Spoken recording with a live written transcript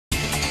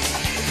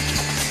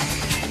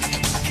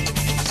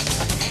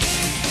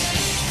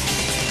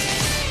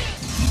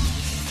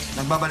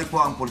Nagbabalik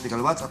po ang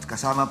Political Watch at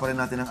kasama pa rin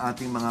natin ang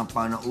ating mga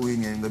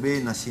panauhin ngayong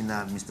gabi na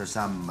sina Mr.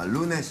 Sam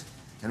Malunes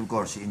and of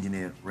course si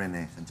Engineer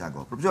Rene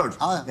Santiago. Prof. George,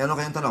 meron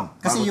kayong tanong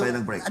kasi bago tayo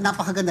nag-break.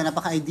 Napakaganda,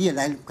 napaka-ideal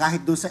dahil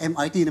kahit doon sa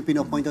MRT na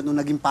pinopoint out nung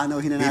naging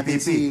panauhin na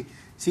natin si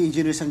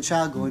Engineer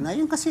Santiago, na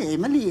yun kasi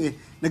mali eh.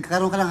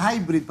 Nagkaroon ka ng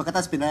hybrid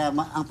pagkatapos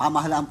ang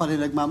pamahalaan pa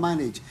rin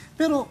nagmamanage.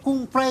 Pero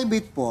kung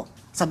private po,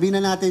 sabihin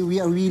na natin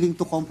we are willing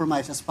to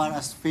compromise as far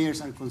as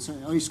fares are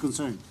concerned, or is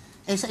concerned.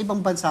 Eh sa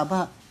ibang bansa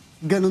ba,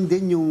 ganon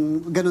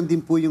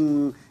din po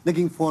yung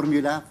naging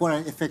formula for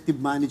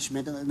effective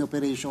management and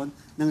operation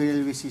ng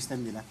railway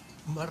system nila?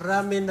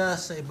 Marami na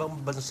sa ibang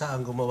bansa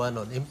ang gumawa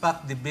nun. In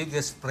fact, the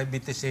biggest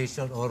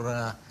privatization or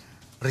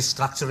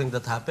restructuring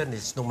that happened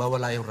is nung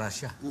mawala yung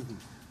Russia.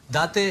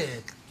 Dati,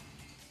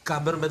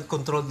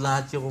 government-controlled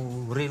lahat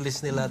yung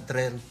release nila,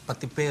 trend,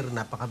 pati fare,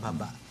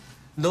 napakababa.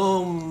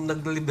 Noong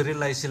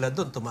nag-liberalize sila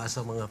doon, tumaas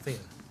ang mga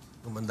fare.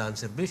 Gumanda ang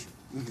servisyo.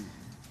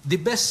 The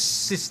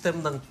best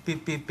system ng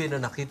PPP na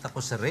nakita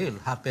ko sa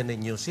rail happened in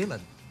New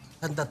Zealand.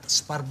 And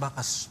that's far back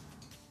as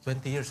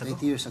 20 years ago.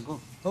 20 years ago.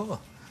 Oo.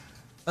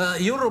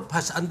 Europe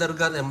has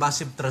undergone a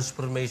massive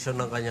transformation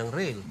ng kanyang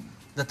rail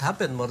that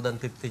happened more than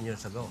 15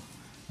 years ago.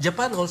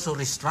 Japan also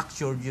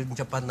restructured yung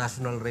Japan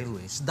National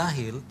Railways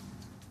dahil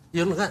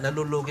yun nga,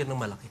 nalulugi ng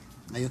malaki.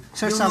 Ayun.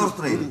 Sir, yung North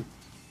Rail,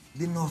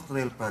 the North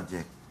Rail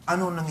project,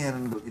 ano nangyari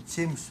doon? It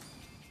seems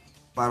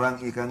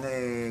parang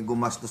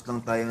gumastos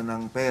lang tayo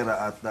ng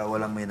pera at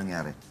walang may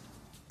nangyari.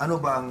 Ano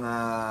ba ang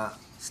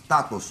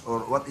status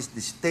or what is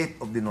the state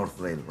of the North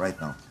Rail right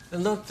now? The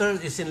North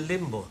Rail is in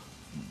limbo.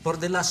 For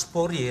the last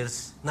 4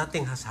 years,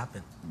 nothing has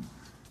happened.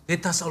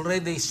 It has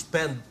already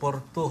spent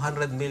for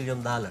 $200 million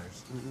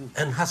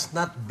and has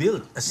not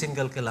built a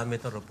single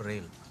kilometer of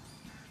rail.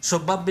 So,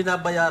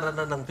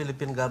 binabayaran na ng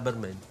Philippine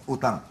government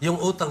Utang.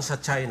 yung utang sa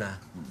China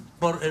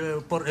for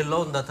a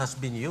loan that has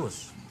been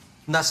used.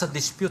 Nasa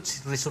dispute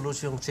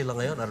resolution sila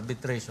ngayon,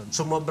 arbitration.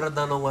 Sumobra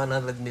na ng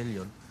 100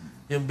 million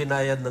yung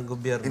binayad ng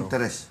gobyerno.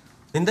 Interest.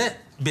 Hindi.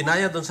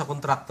 Binayad doon sa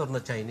contractor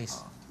na Chinese.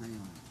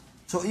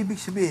 So, ibig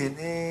sabihin,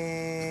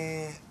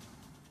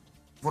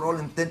 for all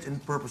intents and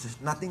purposes,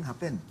 nothing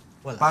happened.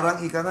 Wala. Parang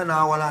nga,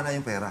 nawala na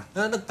yung pera.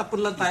 Nagtapon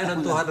lang tayo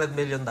ng $200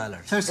 million.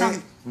 Sir Sam,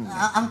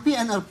 ang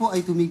PNR po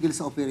ay tumigil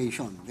sa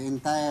operation. The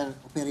entire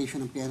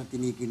operation ng PNR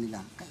tinigil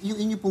nila. Yung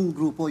inyo pong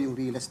grupo, yung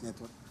Riles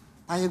Network,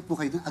 payag po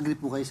kayo, agree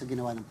po kayo sa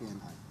ginawa ng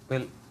PNR?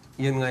 Well,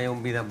 yun nga yung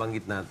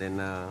binabanggit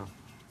natin na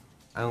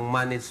ang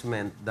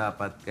management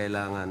dapat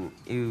kailangan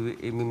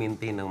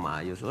i-maintain ng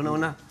maayos.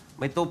 Una-una,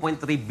 may 2.3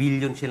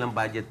 billion silang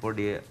budget for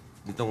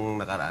ditong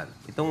nakaraan.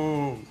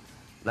 Itong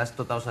last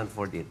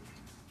 2014.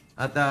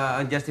 At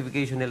ang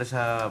justification nila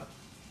sa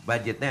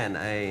budget na yan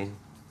ay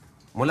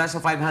mula sa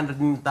 500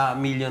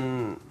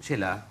 million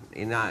sila,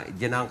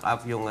 ginank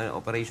up yung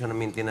operation and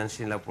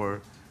maintenance nila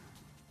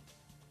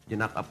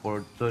ginank up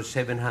to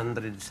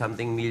 700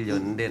 something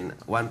million, and then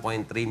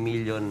 1.3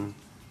 million,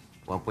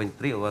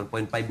 1.3 or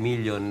 1.5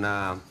 million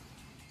na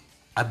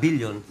a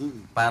billion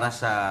para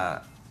sa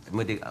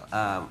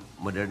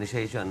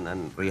modernization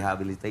and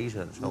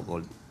rehabilitation,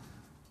 so-called.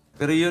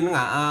 Pero yun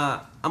nga,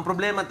 ang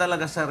problema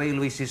talaga sa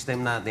railway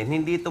system natin,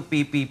 hindi ito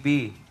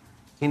PPP,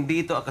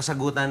 hindi ito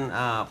kasagutan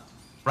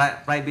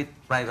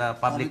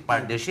public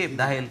partnership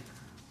dahil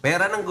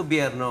pera ng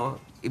gobyerno,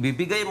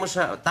 ibibigay mo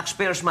sa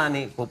taxpayers'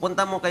 money,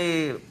 pupunta mo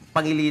kay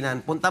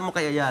Pangilinan, punta mo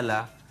kay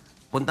Ayala,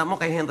 punta mo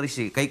kay Henry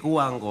C., kay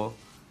Kuwangko,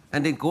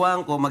 and then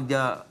Kuwangko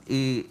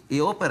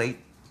i-operate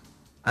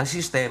ang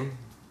system,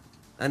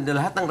 and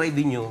lahat ng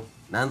revenue,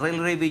 non-rail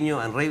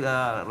revenue and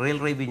rail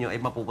revenue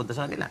ay mapupunta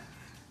sa kanila.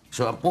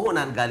 So, ang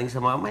puhunan galing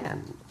sa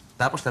mamamayan.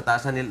 Tapos,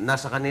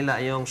 nasa kanila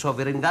yung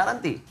sovereign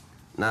guarantee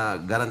na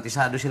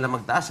garantisado sila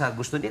magtaas sa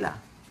gusto nila.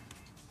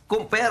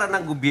 Kung pera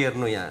ng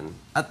gobyerno yan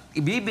at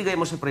ibibigay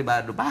mo sa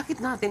pribado, bakit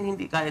natin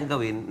hindi kayang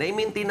gawin na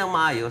i-maintain ng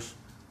maayos?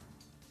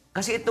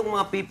 Kasi itong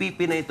mga PPP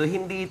na ito,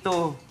 hindi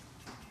ito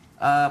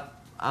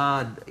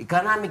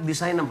economic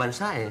design ng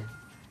bansa eh.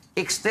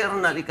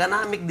 External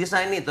economic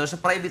design nito sa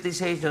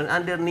privatization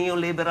under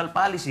neoliberal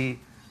policy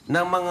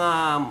ng mga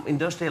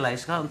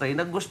industrialized country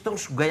na gustong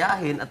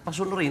gayahin at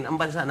pasunurin ang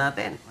bansa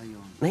natin.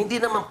 Ayun. Na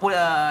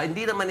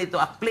hindi naman ito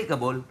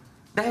applicable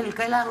dahil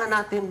kailangan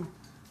natin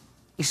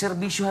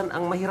iservisyohan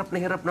ang mahirap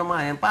na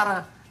mamayan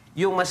para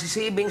yung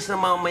masisavings na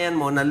mamamayan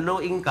mo na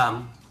low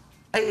income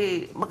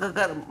ay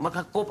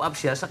maka-cope up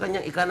siya sa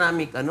kanyang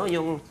economic,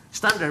 yung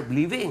standard of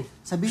living.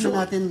 Sabihin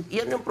natin,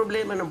 yan yung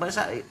problema ng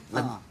bansa.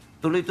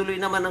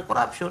 Tuloy-tuloy naman ang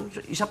corruption.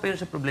 Isa pa yun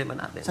sa problema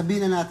natin.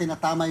 Sabihin na natin na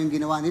tama yung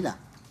ginawa nila,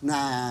 na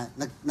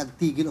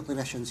nagtigil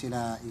operasyon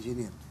sila,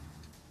 engineer.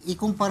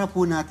 Ikumpara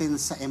po natin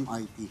sa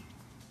MRT.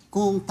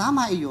 Kung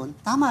tama iyon,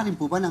 tama rin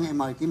po ba ng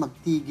MRT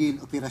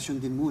magtigil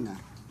operasyon din muna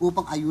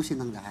upang ayusin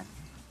ang lahat?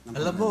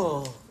 Alam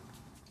mo,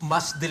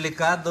 mas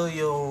delikado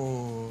yung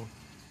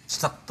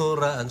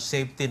struktura and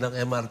safety ng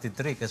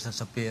MRT3 kaysa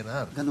sa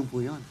PNR. Ganun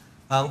po yun.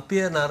 Ang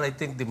PNR, I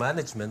think the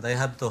management, I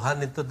have to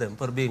hand it to them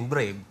for being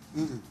brave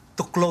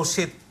to close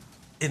it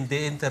in the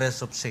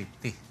interest of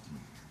safety.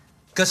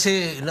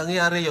 Kasi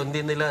nangyari yun,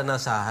 hindi nila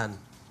nasahan.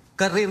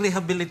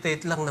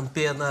 Kare-rehabilitate lang ng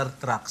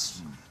PNR trucks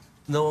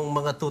noong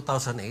mga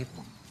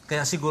 2008.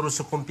 Kaya siguro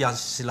sa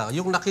kumpiyansa sila.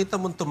 Yung nakita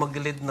mong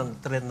tumagilid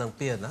ng trend ng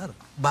PNR,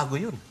 bago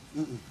yun.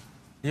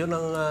 Yun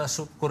ang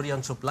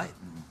Korean supply.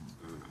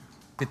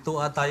 7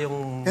 ata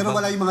yung... Pero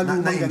wala yung mga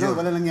lumang Na-injure. gano'n.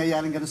 Wala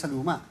nangyayaring gano'n sa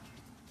luma.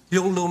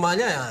 Yung luma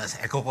niya,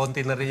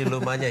 konti na rin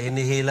yung luma niya.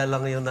 Hinihila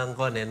lang yun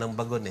ng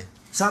bagon eh.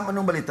 Sam,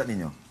 anong balita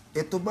ninyo?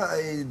 Ito ba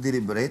ay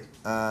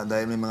deliberate?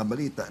 Dahil may mga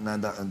balita na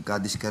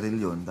nagkadiskaril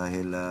yun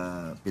dahil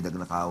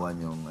pinagnakawan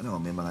yung,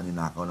 may mga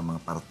ninakaw ng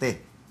mga parte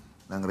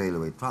ng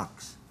railway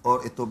tracks.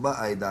 Or ito ba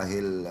ay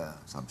dahil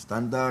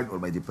substandard or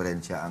may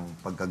diferensya ang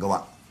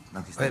pagkagawa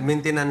ng sistema?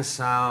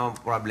 Maintenance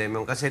problem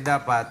yung kasi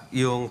dapat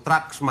yung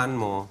trucksman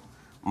mo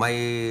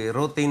may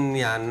routine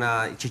yan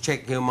na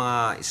i-check yung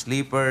mga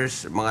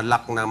sleepers, mga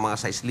lock na mga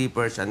sa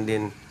sleepers and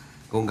then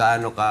kung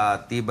gaano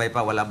ka tibay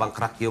pa, wala bang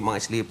crack yung mga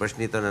sleepers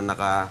nito na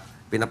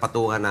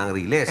pinapatungan ng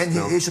Riles. And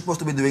he is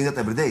supposed to be doing that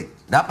every day.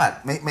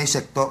 Dapat. May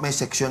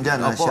section dyan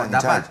na Opo, siya in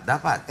charge.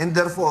 dapat. And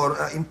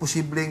therefore,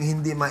 imposibleng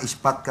hindi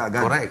ma-spot ka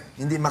agad. Correct.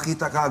 Hindi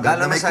makita ka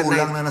agad Lalo na may na sa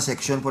kulang na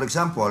section, for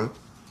example,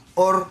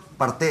 or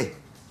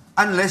parte.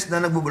 Unless na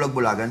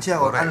nagbubulag-bulagan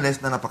siya or Correct.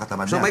 unless na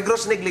napakatamad So niya. may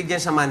gross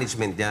negligence sa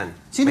management yan.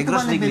 Sino May po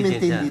ba gross negligence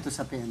nag-maintain yan. dito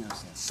sa PNR,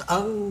 sir?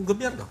 Ang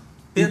gobyerno.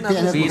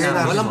 PNR.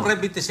 PNR. Walang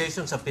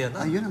privatization sa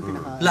PNR. Ayun ang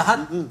pinaka...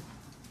 Lahat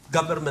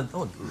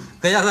government-owned.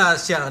 Kaya nga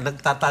siya,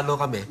 nagtatalo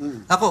kami.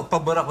 Ako,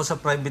 pabor ako sa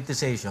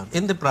privatization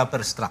in the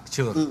proper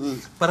structure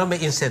para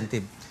may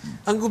incentive.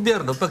 Ang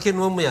gobyerno, pag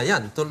kinuha mo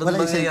yan, tulad ng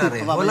Walang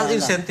mangyayari, incentive, walang pababayaan lang.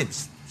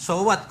 incentives.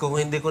 So what kung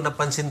hindi ko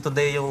napansin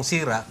today yung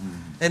sira?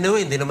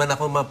 Anyway, hindi naman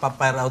ako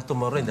mapapire out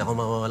tomorrow, hindi ako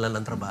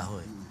mawawalan ng trabaho.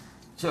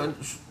 So,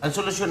 ang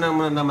solusyon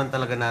naman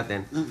talaga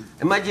natin,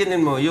 imagine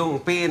mo,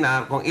 yung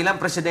PNR, kung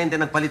ilang presidente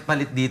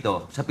nagpalit-palit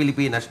dito sa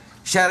Pilipinas,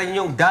 siya rin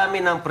yung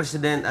dami ng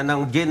ng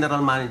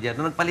general manager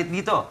na nagpalit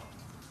dito.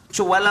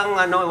 So, walang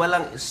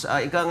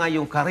ika nga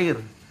yung career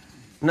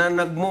na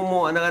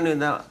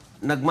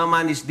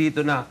nagmamanage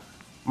dito na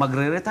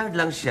magre-retire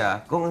lang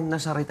siya kung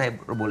nasa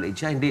retireable age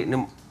siya. Hindi,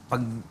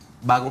 pag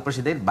bagong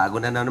presidente, bago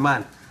na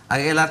naman.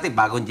 Ang LRT,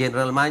 bagong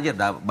general manager,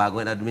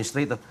 bagong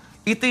administrator.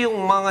 Ito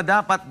yung mga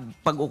dapat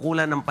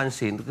pag-ukulan ng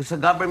pansin sa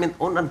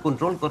government-owned and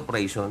controlled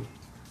corporation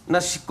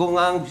na kung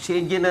si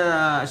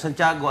Engineer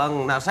Santiago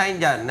ang na-assign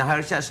dyan,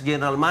 na-hire siya as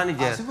general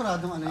manager.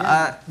 Siguradong yan.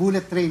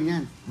 Bullet train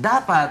yan.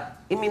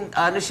 Dapat,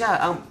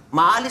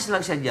 maalis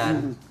lang siya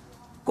dyan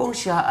kung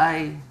siya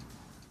ay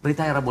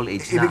retireable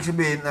age na. Ibig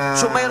sabihin...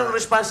 So, mayroong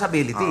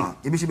responsibility.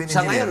 Ibig sabihin, Sa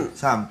engineer, ngayon,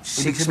 Sam,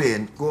 ibig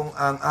sabihin, kung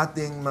ang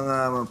ating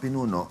mga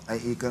pinuno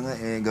ay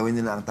gawin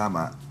nila ang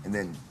tama, and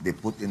then they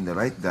put in the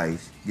right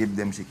guys, give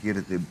them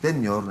security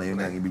tenure, na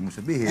yun ang ibig mo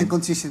sabihin. And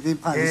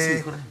consistent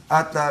policy.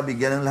 At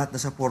bigyan ng lahat na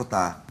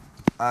suporta,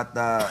 at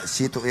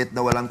see to it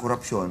na walang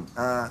korupsyon,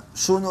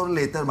 sooner or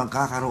later,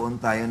 magkakaroon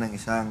tayo ng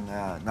isang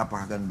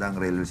napakagandang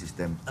railway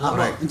system. Alam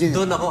mo,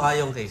 doon ako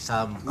ayon kay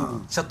Sam.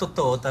 Sa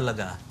totoo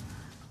talaga,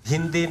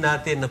 hindi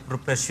natin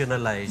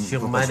na-professionalize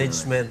yung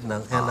management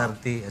ng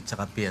LRT at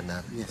saka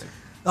PNR. Yes.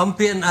 Ang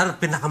PNR,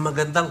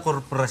 pinakamagandang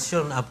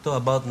korporasyon up to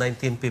about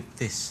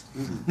 1950s.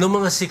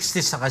 Noong mga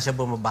 60s, saka siya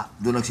bumaba.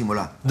 Doon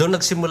nagsimula. Doon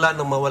nagsimula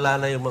nang mawala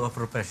na yung mga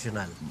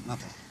professional.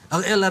 Okay.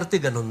 Ang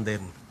LRT, ganun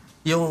din.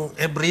 Yung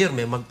every year,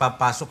 may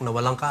magpapasok na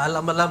walang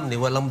kaalam-alam, ni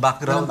walang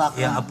background,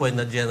 i-appoint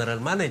na general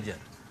manager.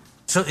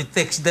 So it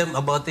takes them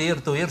about a year,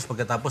 2 years,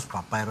 pagkatapos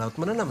papire out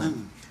mo na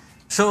naman.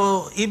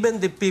 So, even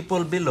the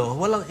people below,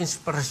 walang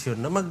inspirasyon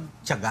na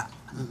magtiyaga.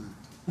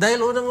 Dahil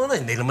unang-una,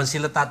 hindi naman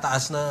sila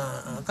tataas na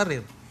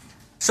karir.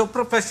 So,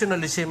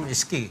 professionalism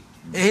is key.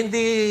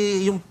 Hindi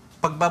yung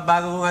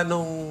pagbabago nga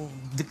nung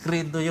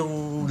decreed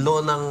yung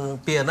law ng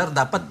PNR,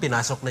 dapat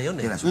pinasok na yun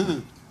eh.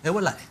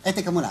 Wala eh.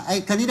 Teka muna.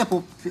 Kanina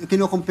po,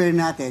 kino-compare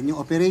natin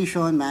yung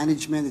operation,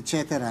 management,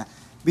 etc.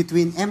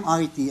 between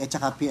MRT at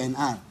saka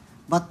PNR.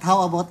 But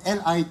how about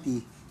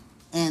LRT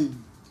and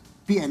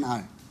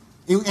PNR?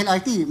 Yung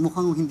LRT,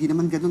 mukhang hindi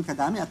naman ganun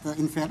kadami at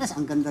in fairness,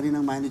 ang ganda rin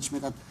ng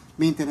management at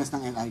maintenance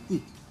ng LRT.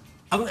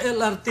 Ang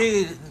LRT,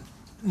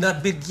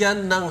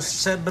 nabigyan ng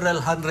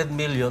several hundred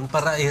million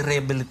para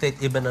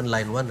i-rehabilitate even ang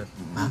Line 1.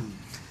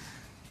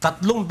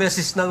 3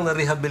 beses nang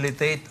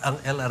na-rehabilitate ang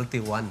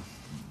LRT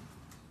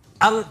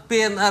 1. Ang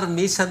PNR,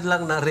 misan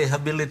lang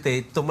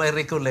na-rehabilitate to my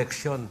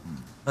recollection.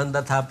 And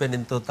that happened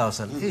in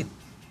 2008.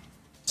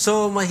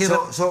 So,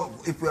 mahirap. So,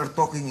 if we are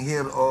talking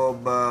here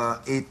of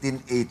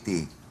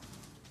 1880,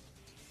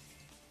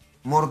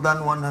 more than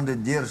 100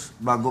 years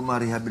bago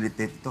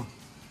ma-rehabilitate ito.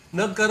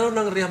 Nagkaroon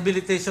ng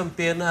rehabilitation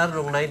PNR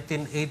noong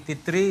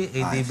 1983,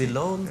 ADB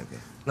loan.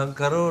 Okay.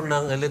 Nagkaroon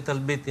ng a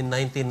little bit in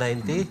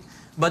 1990.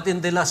 But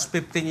in the last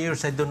 15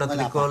 years, I do not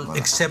recall,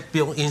 except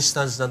yung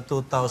instance ng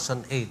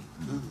 2008.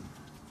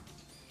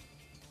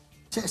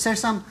 Sir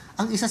Sam,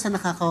 ang isa sa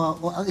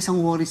ang isang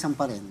worrisome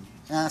pa rin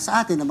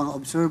sa atin ng mga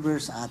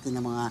observers, sa atin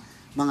ng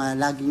mga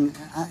laging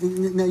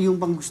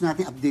yung bang gusto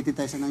natin updated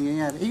tayo sa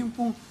nangyayari, yung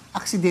pong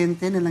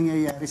aksidente na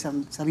nangyayari sa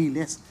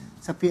Riles,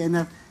 sa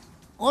PNR.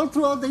 All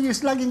throughout the years,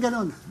 laging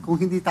ganon. Kung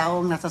hindi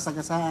tao ang nasa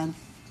sagasaan,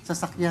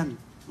 sasakyan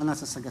ang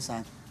nasa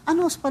sagasaan.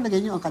 Ano sa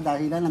palagay nyo ang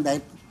kadahilan ng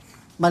dahil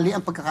mali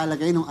ang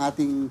pagkakalagay ng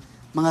ating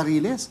mga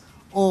Riles?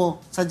 O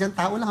sadyang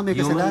tao lang ang may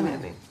Human kasalanan?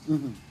 yan eh.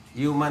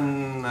 Human,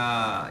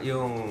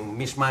 yung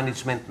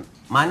mismanagement.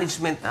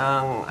 Management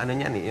ang, ano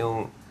niyan eh,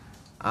 yung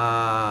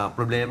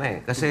problema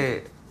eh.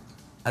 Kasi,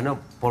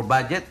 for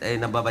budget,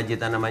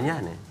 nababudgetan naman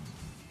yan eh.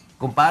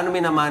 Kung paano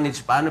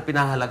minamanage, paano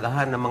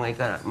pinahalagahan ng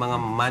mga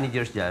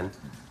managers dyan,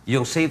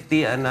 yung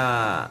safety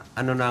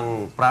ng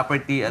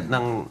property at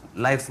ng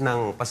life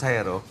ng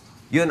pasahero,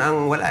 yun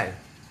ang wala eh.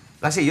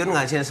 Kasi yun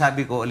nga,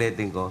 sinasabi ko,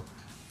 ulitin ko,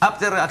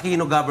 after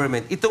Aquino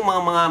government, itong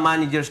mga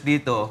managers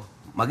dito,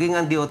 maging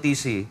ang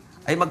DOTC,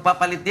 ay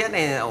magpapalit yan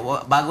eh.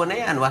 Bago na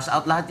yan, wash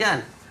out lahat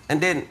yan.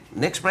 And then,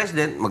 next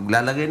president,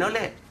 maglalagay na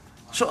ulit.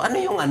 So ano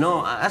yung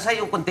asa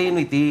yung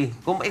continuity?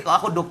 Kung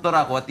ako doktor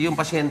ako at yung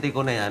pasyente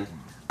ko na yan,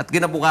 at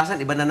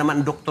kinabukasan, iba na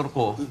naman ang doktor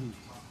ko,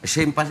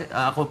 same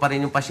ako pa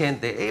rin yung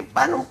pasyente,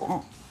 paano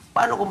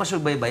ko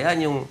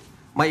masubaybayan yung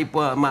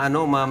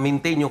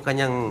ma-maintain yung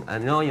kanyang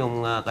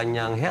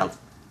kanyang health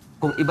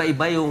kung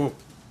iba-iba yung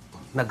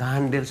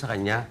nag-handle sa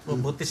kanya.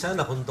 Buti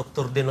sana kung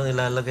doktor din ang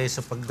ilalagay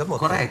sa paggamot.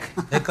 Correct.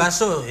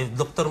 Kaso,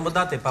 doktor mo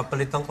dati,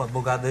 papalitan ko,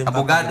 abogado yung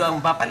Abogado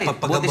ang papalit.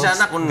 Buti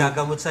sana kung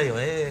gagamot sa'yo,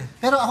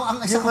 Pero ang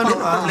isa ko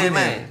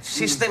problema eh.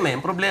 System eh,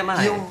 ang problema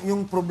eh.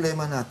 Yung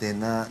problema natin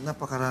na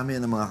napakarami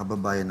ng mga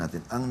kababayan natin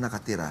ang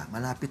nakatira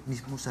malapit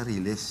mismo sa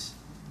Riles.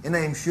 And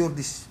I'm sure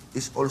this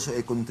is also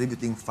a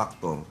contributing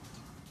factor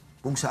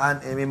kung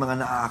saan may mga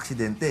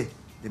naa-aksidente.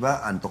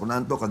 Diba? Antok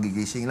na antok,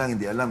 kagigising lang,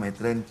 hindi alam, may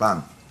tren,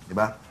 pang.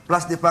 Diba?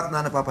 Plus the fact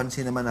na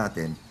napapansin naman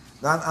natin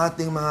na ang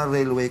ating mga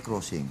railway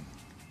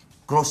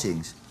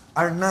crossings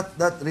are not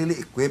that really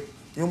equipped.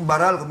 Yung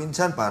baral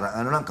kuminsan para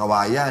lang,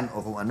 kawayan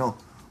o kung ano.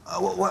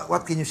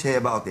 What can you say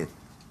about it?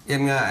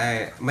 Yan nga,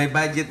 may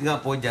budget nga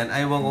po dyan.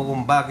 Ayaw ko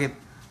kung bakit.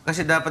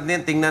 Kasi dapat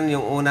din tingnan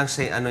yung unang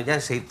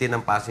safety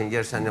ng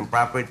passengers and yung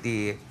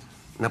property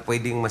na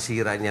pwedeng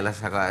masira niya lang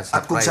sa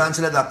At kung saan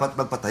sila dapat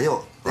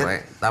magpatayo.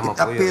 Correct. Tama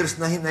It po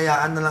appears na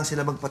hinayaan na lang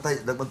sila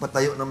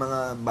magpatayo ng mga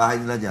bahay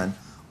nila dyan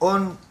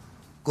on,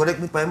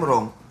 correct me if I'm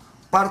wrong,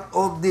 part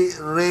of the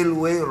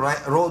railway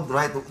right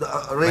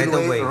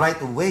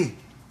of way.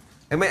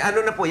 May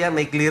na po yan,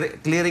 may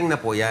clearing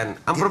na po yan.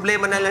 Ang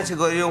problema na lang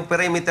siguro yung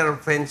perimeter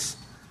fence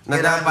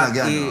na dapat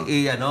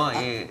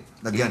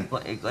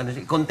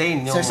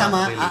i-contain yung Sir Sam,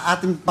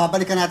 release.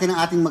 babalikan natin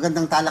ang ating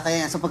magandang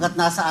talakayan sapagkat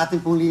nasa ating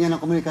pong linya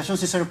ng komunikasyon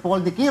si Sir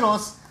Paul De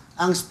Quiros,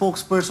 ang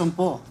spokesperson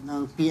po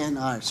ng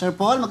PNR. Sir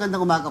Paul,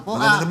 magandang umaga po.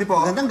 Magandang gabi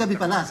po. Magandang gabi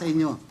pala sa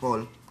inyo.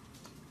 Paul?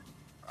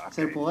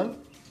 Sir Paul?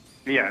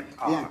 Yes.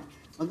 Yan.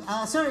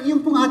 Sir,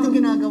 yung pong ating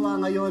ginagawa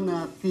ngayon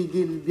na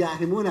tigil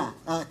biyahe muna,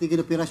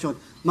 tigil operasyon,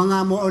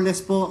 mga more or less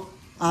po,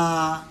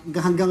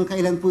 hanggang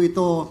kailan po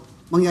ito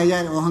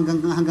mangyayari o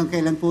hanggang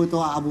kailan po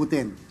ito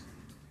aabutin?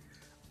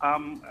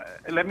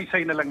 Let me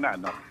say na lang na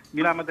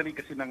minamadali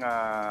kasi ng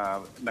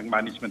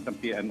management ng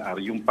PNR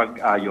yung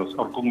pag-ayos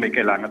o kung may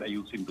kailangan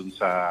ayusin dun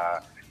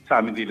sa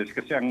aming dealers.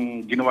 Kasi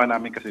ang ginawa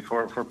namin kasi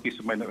for peace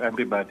of mind of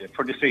everybody,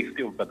 for the safety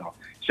of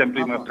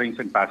siyempre yung mga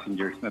trains and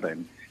passengers na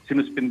rin,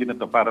 sinuspindi na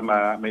to para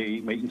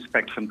may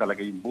inspection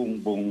talaga yung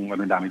buong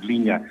namin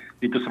linya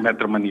dito sa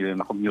Metro Manila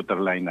na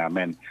commuter line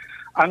namin.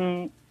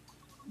 Ang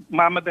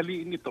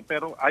mamadaliin ito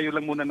pero ayaw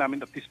lang muna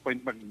namin at this point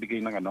magbigay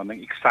ng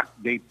exact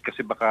date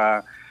kasi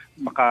baka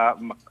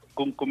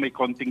kung may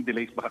konting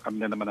delays baka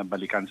kami na naman ang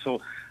balikan. So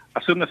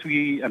as soon as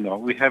we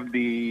have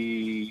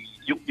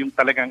yung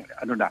talagang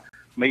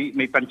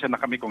may tansya na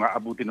kami kung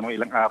aabutin ng mga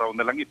ilang araw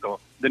na lang ito,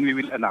 then we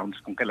will announce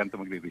kung kailan ito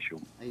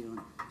magre-resume. Ayun.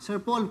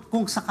 Sir Paul,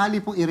 kung sakali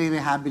pong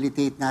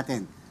i-rehabilitate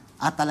natin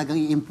at talagang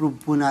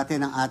i-improve po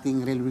natin ang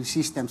ating railway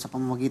system sa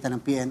pamamagitan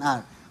ng PNR,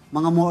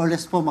 mga more or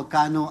less po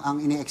magkano ang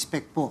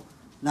ini-expect po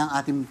ng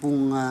ating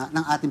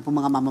pong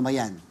mga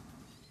mamamayan?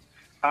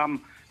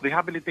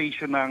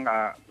 Rehabilitation ng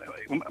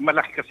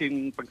malaki kasi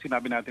yung pag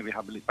sinabi natin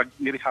pag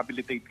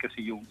ni-rehabilitate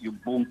kasi yung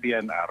buong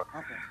PNR,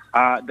 okay.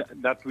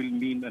 That will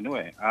mean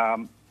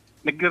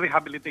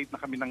nagre-rehabilitate na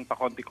kami ng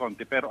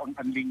pakonti-konti pero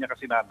ang linya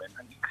kasi namin,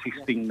 ang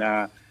existing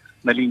na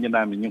linya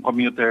namin, yung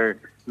commuter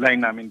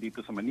line namin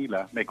dito sa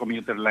Manila, may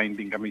commuter line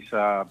din kami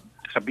sa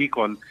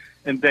Bicol,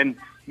 and then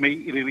may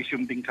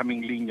i-resume din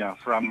kaming linya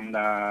from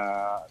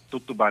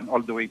Tutuban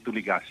all the way to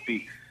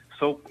Legazpi.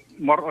 So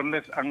more or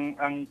less ang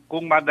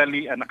kung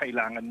madali na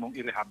kailangan mong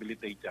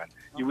i-rehabilitate yan,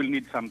 you will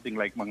need something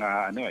like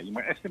mga yung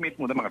mga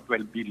estimate mo na mga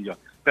 12 billion.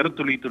 Pero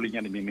tuloy-tuloy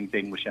niyan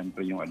i-maintain mo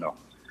syempre yung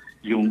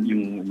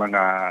yung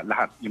mga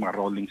lahat, yung mga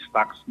rolling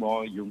stocks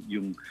mo,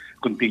 yung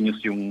continuous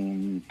yung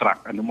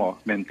track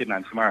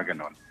maintenance, mga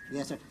ganon.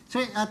 Yes, sir.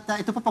 Sir, at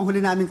ito po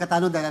panghuli namin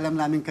katanong dahil alam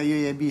namin kayo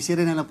busy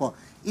rin po.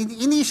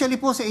 Initially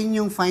po sa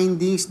inyong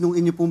findings nung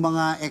inyo pong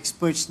mga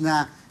experts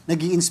na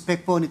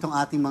nag-i-inspect po nitong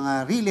ating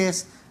mga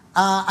Riles,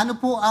 ano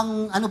po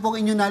ang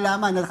inyong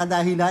nalaman na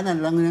kadahilanan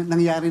lang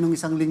nangyari nung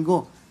isang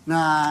linggo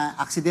na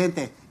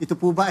aksidente? Ito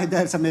po ba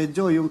dahil sa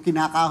medyo yung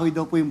kinakahoy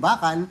daw po yung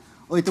bakal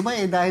o ito ba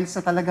dahil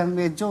sa talagang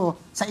medyo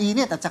sa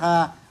init at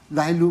saka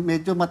dahil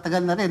medyo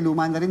matagal na rin,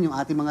 luma na rin yung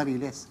ating mga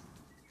Riles?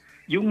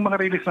 yung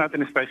mga release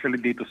natin, especially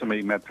dito sa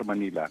may Metro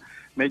Manila,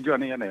 medyo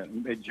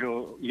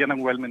medyo yan ang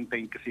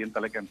well-maintained kasi yan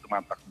talagang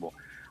tumatakbo.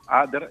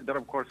 There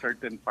are of course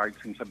certain parts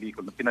yung sa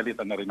Bicol na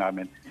pinalitan na rin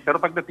namin. Pero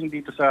pagdating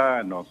dito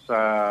sa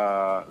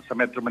sa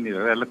Metro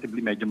Manila,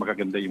 relatively medyo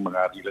magaganda yung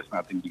mga release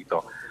natin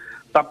dito.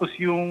 Tapos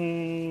yung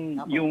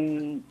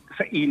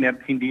sa init,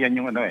 hindi yan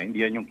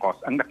yung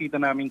cost. Ang nakita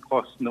naming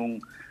cost nung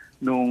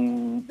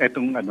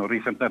etong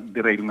recent na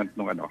derailment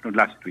nung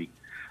last week,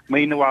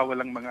 may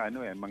nawawalang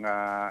mga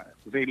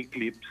rail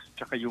clips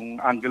tsaka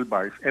yung angle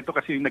bars. Ito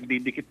kasi yung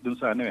nagdidikit dun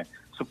sa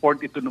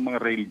support ito ng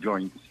mga rail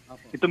joints.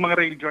 Itong mga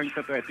rail joints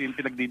na ito yung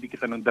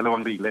pinagdidikitan ng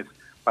dalawang riles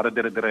para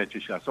dire-diretso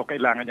siya. So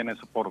kailangan niya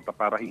ng suporta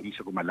para hindi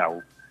siya gumalaw.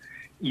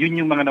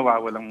 Yun yung mga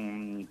nawawalang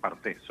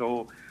parte.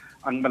 So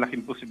ang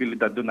malaking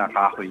posibilidad doon na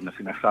kahoy na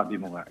sinasabi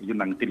mo nga, yun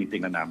ang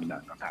tinitingnan namin na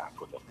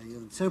nakakulo.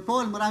 Ayun. Sir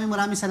Paul,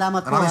 maraming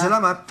salamat po. Maraming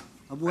salamat.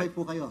 Mabuhay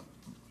po kayo.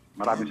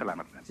 Maraming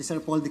salamat. Si Sir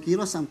Paul De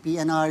Quiros, ang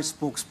PNR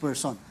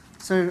spokesperson.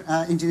 Sir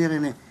Engineer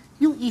Rene,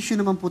 yung issue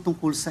naman po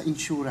tungkol sa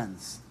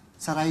insurance,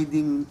 sa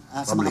riding,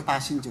 sa mga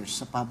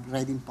passengers, sa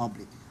riding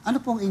public. Ano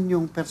po ang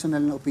inyong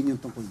personal na opinion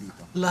tungkol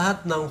dito?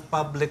 Lahat ng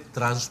public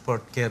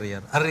transport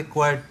carrier are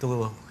required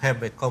to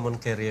have a common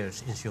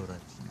carrier's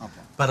insurance. Opo.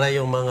 Para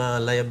yung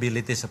mga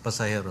liability sa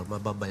pasahero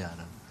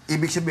mababayaran.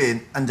 Ibig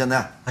sabihin, andyan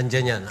na.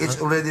 Andyan yan. It's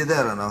already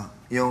there,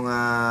 Yung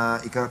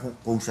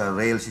kung sa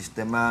rail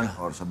system man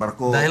or sa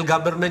barko. Dahil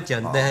government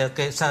yan, dahil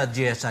sa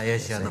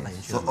GSIS yan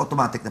naka-insure. So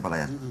automatic na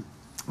pala yan.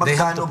 They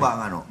have to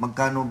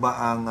Magkano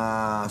ba ang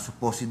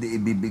supposedly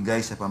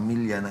ibibigay sa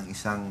pamilya ng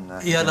isang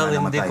Iyan ang na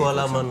hindi namatay, ko for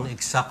alam ang example?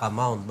 exact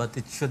amount, but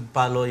it should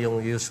follow yung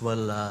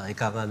usual,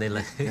 ika nga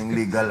nila. Yung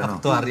legal,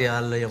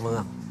 actuarial, yung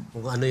mga,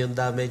 kung ano yung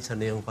damage,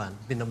 ano yung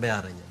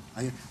binabayaran niya.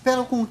 Ayun.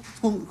 Pero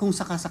kung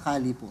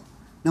sakasakali po,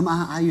 na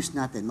maaayos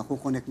natin,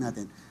 makukonect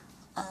natin,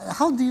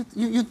 how do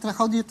you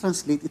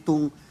translate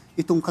itong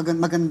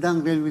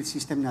magandang railway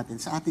system natin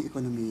sa ating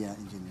ekonomiya,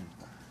 engineer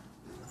po?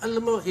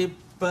 Alam mo, if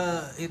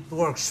it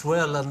works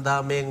well, ang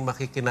daming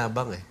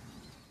makikinabang eh.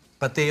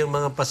 Pati yung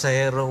mga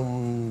pasaherong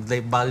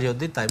they value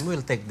the time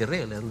will take the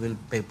rail and will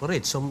pay for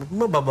it. So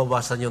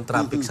mababawasan yung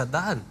traffic sa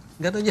daan.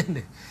 Ganon yan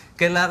eh.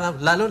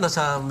 Kailangan, lalo na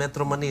sa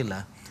Metro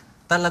Manila,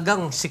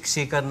 talagang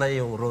siksikan na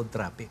yung road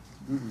traffic.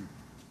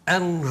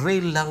 Ang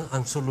rail lang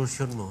ang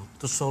solution mo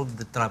to solve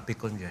the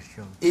traffic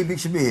congestion. Ibig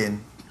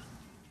sabihin,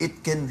 it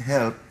can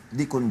help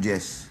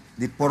decongest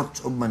the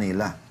ports of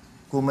Manila.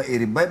 Kung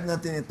ma-revive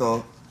natin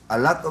ito, a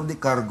lot of the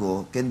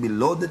cargo can be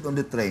loaded on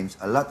the trains,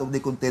 a lot of the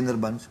container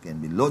vans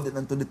can be loaded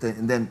onto the train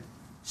and then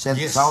sent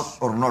south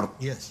or north.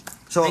 Yes.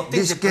 So I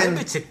think this the can...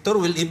 private sector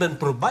will even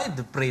provide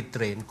the freight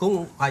train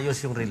kung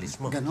ayos yung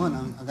release mo.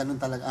 Ganon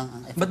talaga ang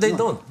effect. But they nun.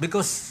 don't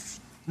because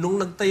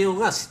nung nagtayo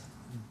nga,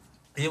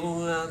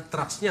 yung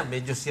trucks niya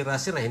medyo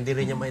sira-sira, hindi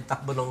rin niya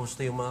maitakbo ng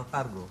gusto yung mga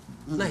cargo,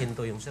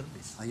 nahinto yung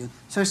service. Ayun.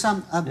 Sir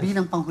Sam,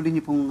 bilang panghuli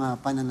niyo pong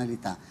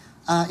pananalita,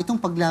 itong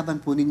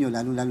paglaban po ninyo,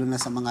 lalo na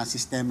sa mga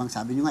sistemang,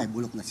 sabi niyo nga,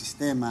 bulok na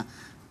sistema,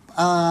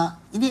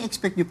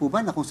 ini-expect niyo po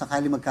ba na kung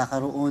sakali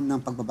magkakaroon ng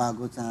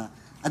pagbabago sa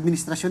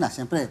administrasyon na,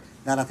 siyempre,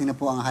 darating na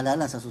po ang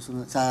halalan sa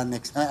susunod, sa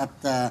next, at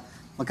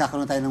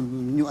magkakaroon tayo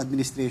ng new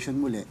administration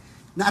muli,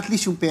 na at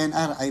least yung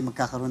PNR ay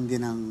magkakaroon din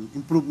ng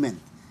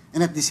improvement.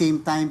 And at the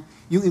same time,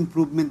 yung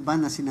improvement ba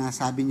na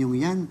sinasabi niyo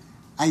yan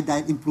ay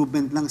dahil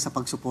improvement lang sa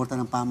pagsuporta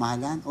ng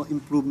pamahalaan o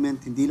improvement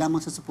hindi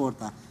lamang sa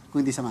suporta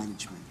kundi sa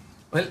management?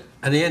 Well,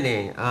 ano yan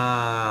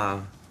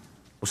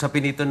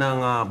usapin ito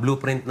ng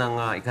blueprint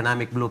ng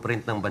economic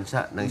blueprint ng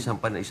bansa, ng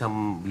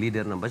isang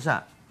leader ng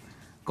bansa.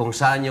 Kung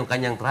saan yung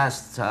kanyang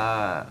trust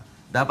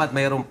dapat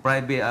mayroong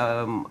private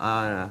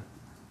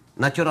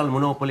natural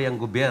monopoly ang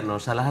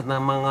gobyerno sa lahat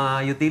ng mga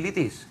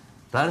utilities,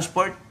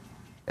 transport,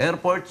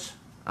 airports,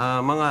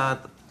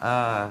 mga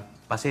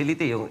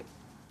facility, yung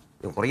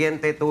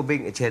kuryente,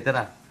 tubig,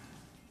 etc.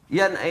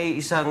 Yan ay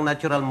isang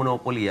natural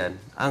monopoly yan.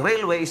 Ang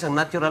railway isang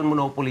natural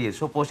monopoly,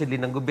 supposedly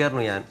ng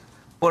gobyerno yan,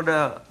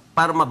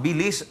 para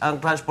mabilis ang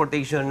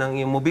transportation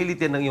ng yung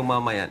mobility ng yung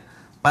mamayan.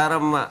 Para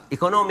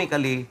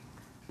economically,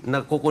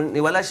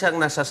 wala siyang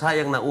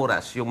nasasayang na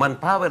oras. Yung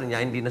manpower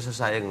niya hindi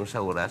nasasayang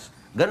sa oras.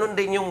 Ganon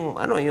din yung,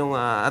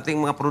 ating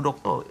mga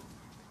produkto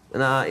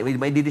na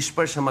may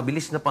di-disperse sa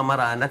mabilis na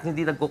pamaraan at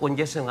hindi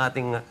nagkukongest ang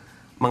ating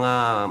mga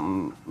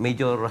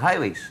major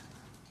highways.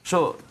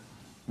 So,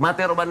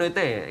 matter of ito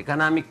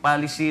economic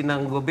policy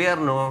ng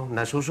gobyerno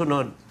na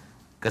susunod.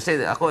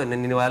 Kasi ako,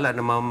 naniniwala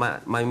na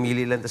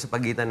mamili lang sa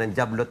pagitan ng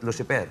Jablot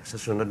Lucifer sa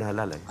sunod na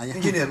halalan.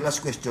 Engineer, last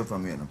question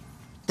from you.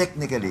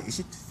 Technically, is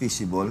it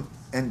feasible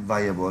and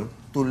viable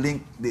to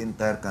link the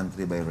entire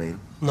country by rail?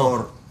 No. Or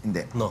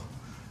hindi? No.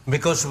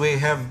 Because we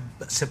have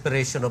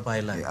separation of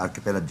island.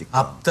 Archipelagic.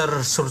 After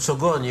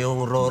Sursogon,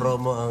 yung Roro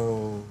mo ang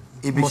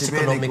Ibig most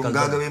sabihin, economical. kung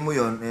gagawin mo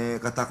yun,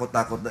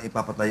 katakot-takot na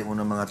ipapatay yung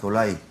unang mga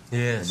tulay.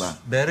 Yes. Diba?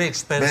 Very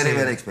expensive. Very,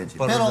 very expensive.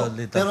 For Pero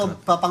the little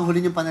truck.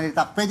 papanghuli niyong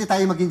panalita, pwede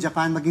tayo maging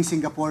Japan, maging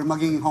Singapore,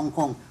 maging Hong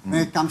Kong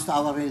when it comes to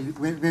our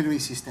railway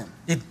system.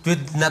 It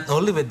with not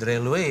only with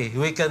railway,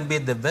 we can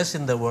be the best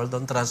in the world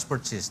on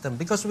transport system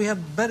because we have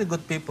very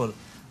good people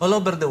all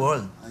over the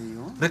world.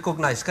 Ayun.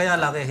 recognize. Kaya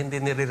lang hindi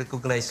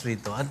nire-recognize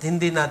rito at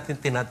hindi natin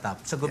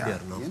tinatap sa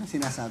gobyerno. Yan ang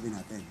sinasabi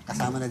natin.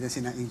 Kasama na din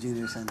si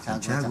Engineer Santiago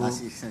at saka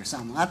si Sir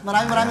Sam. At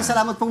maraming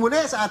salamat po muli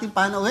sa ating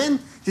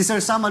panauhin, si Sir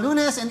Sam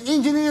Malunes and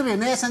Engineer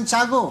Rene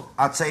Santiago.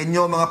 At sa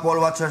inyo mga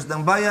poll watchers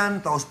ng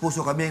bayan,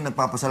 taos-puso kami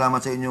nagpapasalamat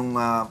sa inyong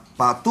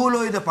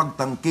patuloy na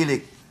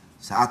pagtangkilik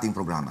sa ating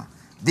programa.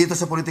 Dito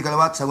sa Political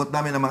Watch, sagot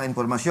namin ang mga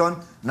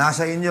impormasyon.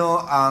 Nasa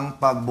inyo ang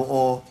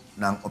pagbuo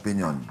ng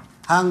opinyon.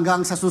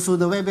 Hanggang sa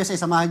susunod na Webes ay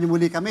samahan niyo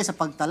muli kami sa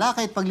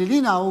pagtalakay at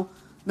paglilinaw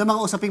ng mga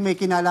usaping may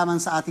kinalaman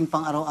sa ating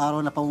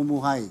pang-araw-araw na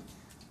pamumuhay.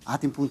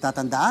 Ating pong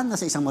tatandaan na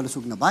sa isang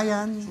malusog na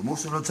bayan,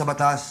 Sumusunod sa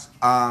batas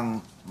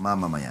ang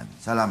mamamayan.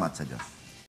 Salamat sa Diyos.